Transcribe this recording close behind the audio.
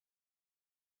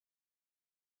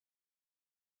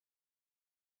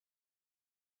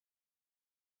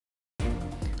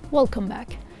Welcome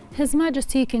back. His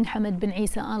Majesty King Hamad bin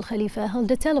Isa Al Khalifa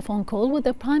held a telephone call with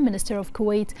the Prime Minister of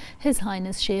Kuwait, His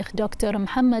Highness Sheikh Dr.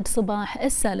 Mohammed Sabah Al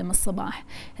Salim Al Sabah.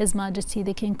 His Majesty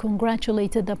the King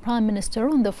congratulated the Prime Minister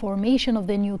on the formation of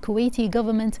the new Kuwaiti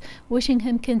government, wishing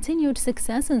him continued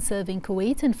success in serving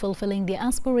Kuwait and fulfilling the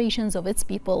aspirations of its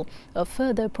people of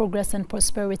further progress and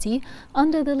prosperity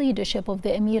under the leadership of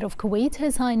the Emir of Kuwait,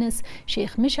 His Highness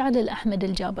Sheikh Mish'al Al Ahmed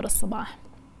Al Jaber Al Sabah.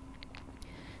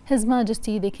 His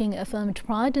Majesty the King affirmed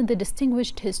pride in the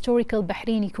distinguished historical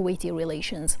Bahraini-Kuwaiti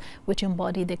relations, which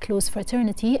embody the close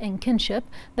fraternity and kinship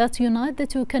that unite the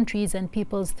two countries and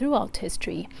peoples throughout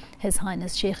history. His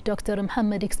Highness Sheikh Dr.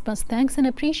 Mohammed expressed thanks and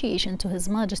appreciation to His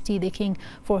Majesty the King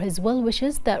for his well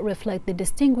wishes that reflect the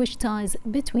distinguished ties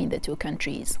between the two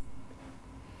countries.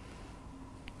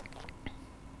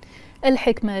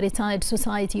 Al-Hikmah Retired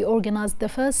Society organized the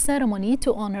first ceremony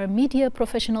to honor media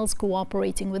professionals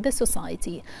cooperating with the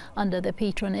society under the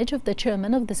patronage of the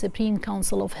Chairman of the Supreme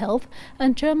Council of Health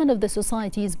and Chairman of the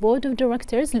Society's Board of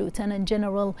Directors, Lieutenant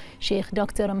General Sheikh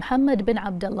Dr. Mohammed bin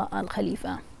Abdullah Al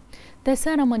Khalifa. The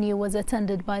ceremony was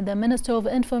attended by the Minister of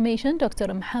Information, Dr.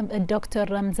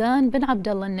 Ramzan bin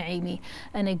Abdullah Naimi,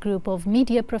 and a group of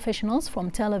media professionals from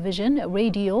television,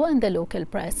 radio, and the local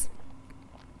press.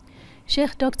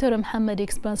 Sheikh Dr. Mohammed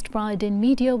expressed pride in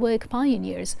media work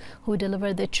pioneers who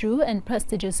deliver the true and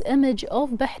prestigious image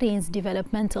of Bahrain's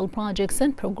developmental projects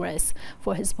and progress.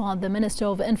 For his part, the Minister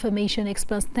of Information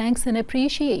expressed thanks and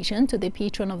appreciation to the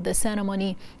patron of the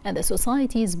ceremony and the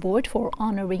Society's board for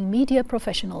honoring media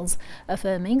professionals,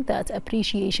 affirming that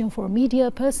appreciation for media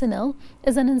personnel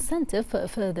is an incentive for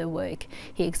further work.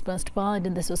 He expressed pride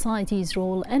in the Society's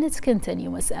role and its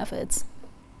continuous efforts.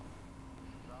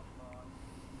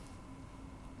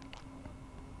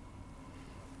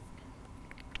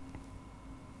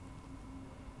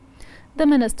 The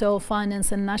Minister of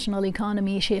Finance and National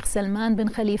Economy, Sheikh Salman bin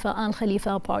Khalifa Al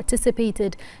Khalifa,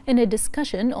 participated in a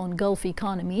discussion on Gulf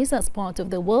economies as part of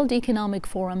the World Economic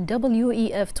Forum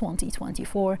WEF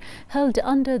 2024, held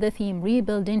under the theme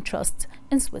Rebuilding Trust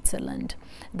in Switzerland.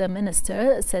 The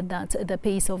Minister said that the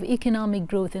pace of economic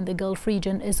growth in the Gulf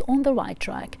region is on the right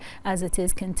track, as it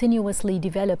is continuously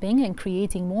developing and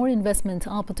creating more investment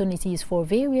opportunities for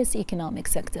various economic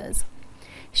sectors.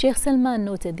 Sheikh Salman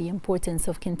noted the importance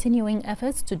of continuing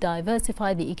efforts to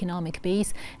diversify the economic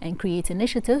base and create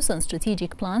initiatives and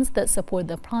strategic plans that support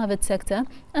the private sector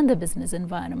and the business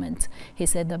environment. He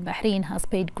said that Bahrain has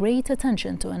paid great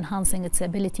attention to enhancing its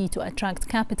ability to attract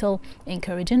capital,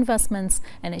 encourage investments,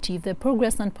 and achieve the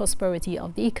progress and prosperity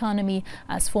of the economy,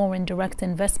 as foreign direct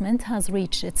investment has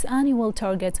reached its annual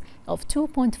target of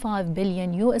 $2.5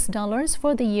 billion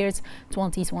for the years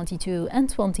 2022 and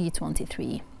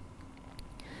 2023.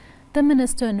 The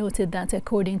minister noted that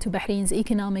according to Bahrain's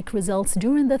economic results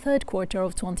during the third quarter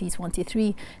of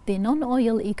 2023, the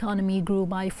non-oil economy grew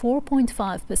by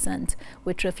 4.5%,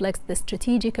 which reflects the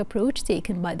strategic approach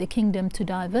taken by the kingdom to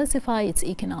diversify its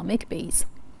economic base.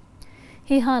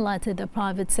 He highlighted the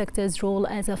private sector's role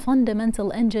as a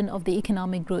fundamental engine of the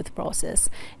economic growth process,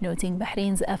 noting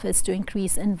Bahrain's efforts to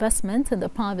increase investment in the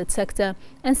private sector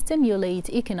and stimulate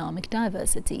economic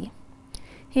diversity.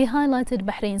 He highlighted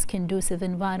Bahrain's conducive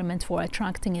environment for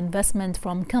attracting investment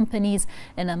from companies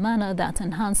in a manner that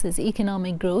enhances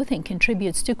economic growth and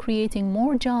contributes to creating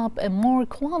more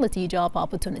quality job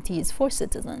opportunities for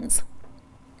citizens.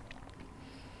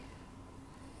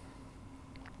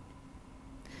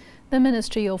 The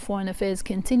Ministry of Foreign Affairs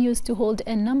continues to hold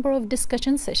a number of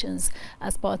discussion sessions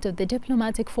as part of the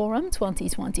Diplomatic Forum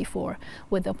 2024,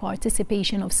 with the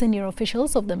participation of senior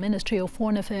officials of the Ministry of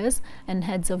Foreign Affairs and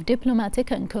heads of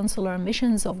diplomatic and consular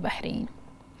missions of Bahrain.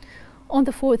 On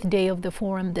the fourth day of the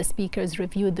forum, the speakers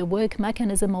reviewed the work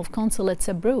mechanism of consulates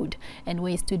abroad and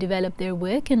ways to develop their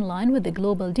work in line with the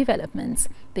global developments.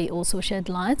 They also shed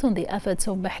light on the efforts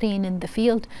of Bahrain in the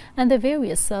field and the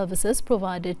various services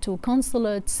provided to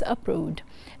consulates abroad.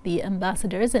 The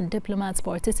ambassadors and diplomats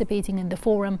participating in the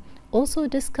forum also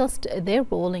discussed their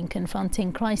role in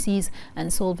confronting crises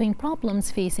and solving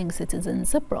problems facing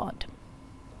citizens abroad.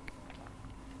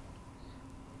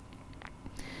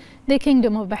 The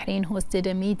Kingdom of Bahrain hosted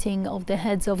a meeting of the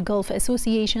heads of Gulf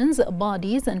associations,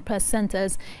 bodies and press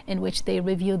centers in which they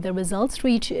reviewed the results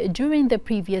reached during the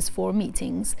previous 4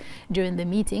 meetings. During the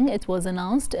meeting, it was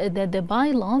announced that the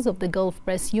bylaws of the Gulf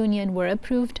Press Union were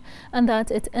approved and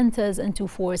that it enters into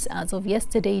force as of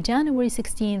yesterday, January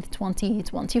 16,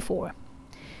 2024.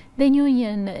 The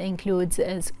union includes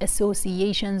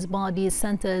associations, bodies,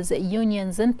 centers,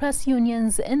 unions and press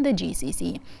unions in the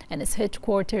GCC, and its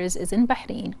headquarters is in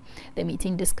Bahrain. The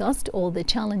meeting discussed all the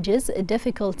challenges,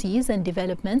 difficulties and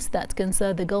developments that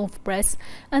concern the Gulf press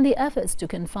and the efforts to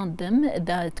confront them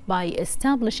by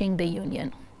establishing the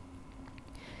union.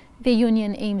 The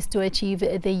union aims to achieve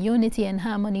the unity and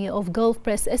harmony of Gulf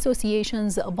press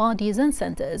associations, bodies and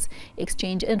centers,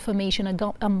 exchange information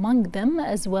among them,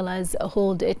 as well as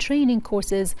hold training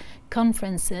courses,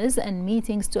 conferences and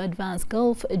meetings to advance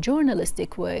Gulf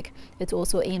journalistic work. It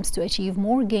also aims to achieve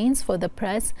more gains for the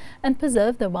press and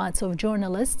preserve the rights of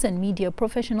journalists and media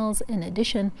professionals, in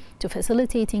addition to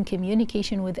facilitating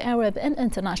communication with Arab and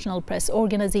international press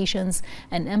organizations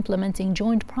and implementing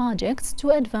joint projects to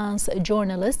advance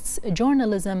journalists,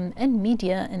 journalism and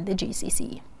media in the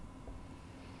GCC.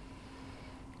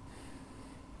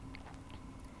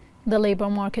 The Labour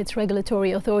Market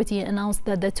Regulatory Authority announced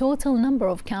that the total number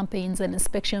of campaigns and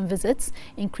inspection visits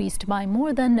increased by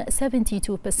more than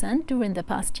 72% during the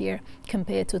past year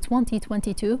compared to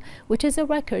 2022, which is a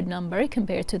record number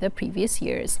compared to the previous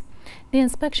years. The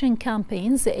inspection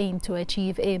campaigns aim to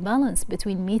achieve a balance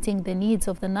between meeting the needs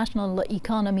of the national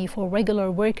economy for regular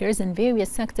workers in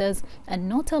various sectors and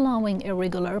not allowing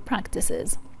irregular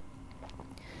practices.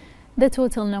 The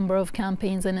total number of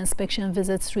campaigns and inspection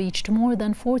visits reached more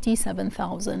than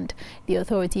 47,000. The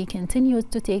authority continues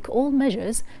to take all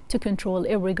measures to control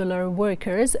irregular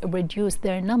workers, reduce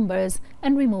their numbers,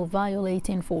 and remove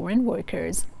violating foreign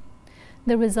workers.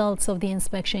 The results of the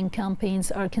inspection campaigns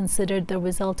are considered the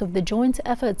result of the joint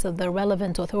efforts of the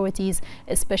relevant authorities,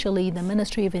 especially the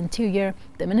Ministry of Interior,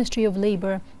 the Ministry of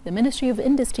Labour, the Ministry of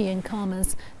Industry and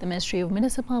Commerce, the Ministry of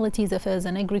Municipalities Affairs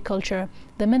and Agriculture,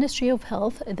 the Ministry of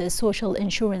Health, the Social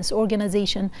Insurance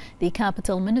Organization, the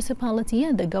Capital Municipality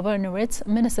and the Governorate's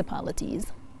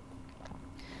municipalities.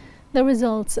 The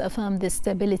results affirm the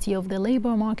stability of the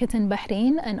labour market in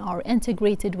Bahrain and are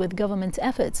integrated with government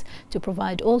efforts to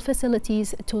provide all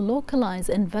facilities to localize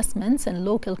investments and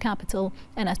local capital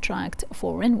and attract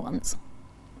foreign ones.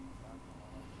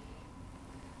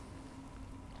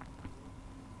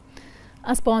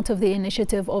 As part of the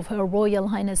initiative of Her Royal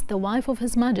Highness the wife of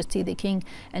His Majesty the King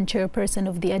and chairperson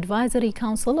of the Advisory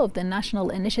Council of the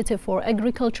National Initiative for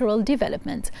Agricultural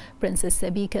Development, Princess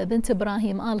Sabika bint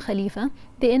Ibrahim Al Khalifa,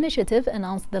 the initiative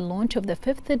announced the launch of the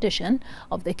 5th edition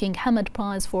of the King Hamad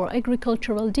Prize for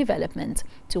Agricultural Development.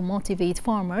 To motivate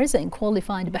farmers and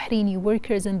qualified Bahraini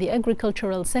workers in the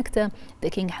agricultural sector,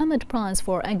 the King Hamad Prize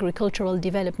for Agricultural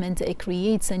Development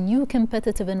creates a new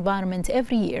competitive environment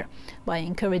every year by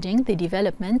encouraging the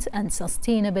development and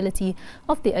sustainability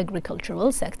of the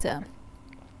agricultural sector.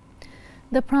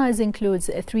 The prize includes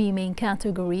 3 main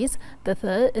categories. The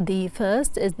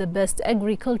first is the Best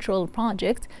Agricultural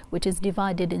Project, which is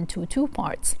divided into 2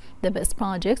 parts. The Best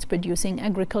Project producing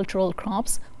agricultural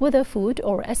crops, whether food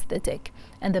or aesthetic,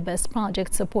 and the Best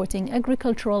Project supporting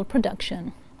agricultural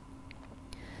production.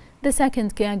 The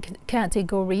second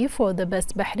category for the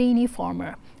Best Bahraini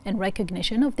Farmer, in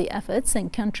recognition of the efforts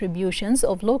and contributions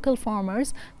of local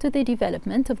farmers to the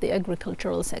development of the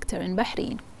agricultural sector in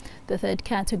Bahrain. The third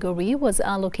category was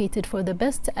allocated for the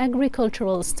Best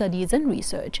Agricultural Studies and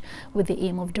Research, with the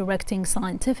aim of directing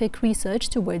scientific research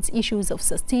towards issues of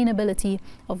sustainability,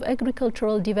 of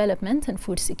agricultural development and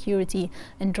food security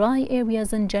in dry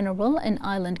areas in general and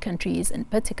island countries in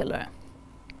particular.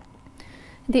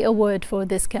 The award for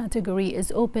this category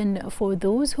is open for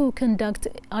those who conduct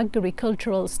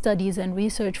agricultural studies and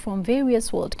research from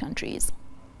various world countries.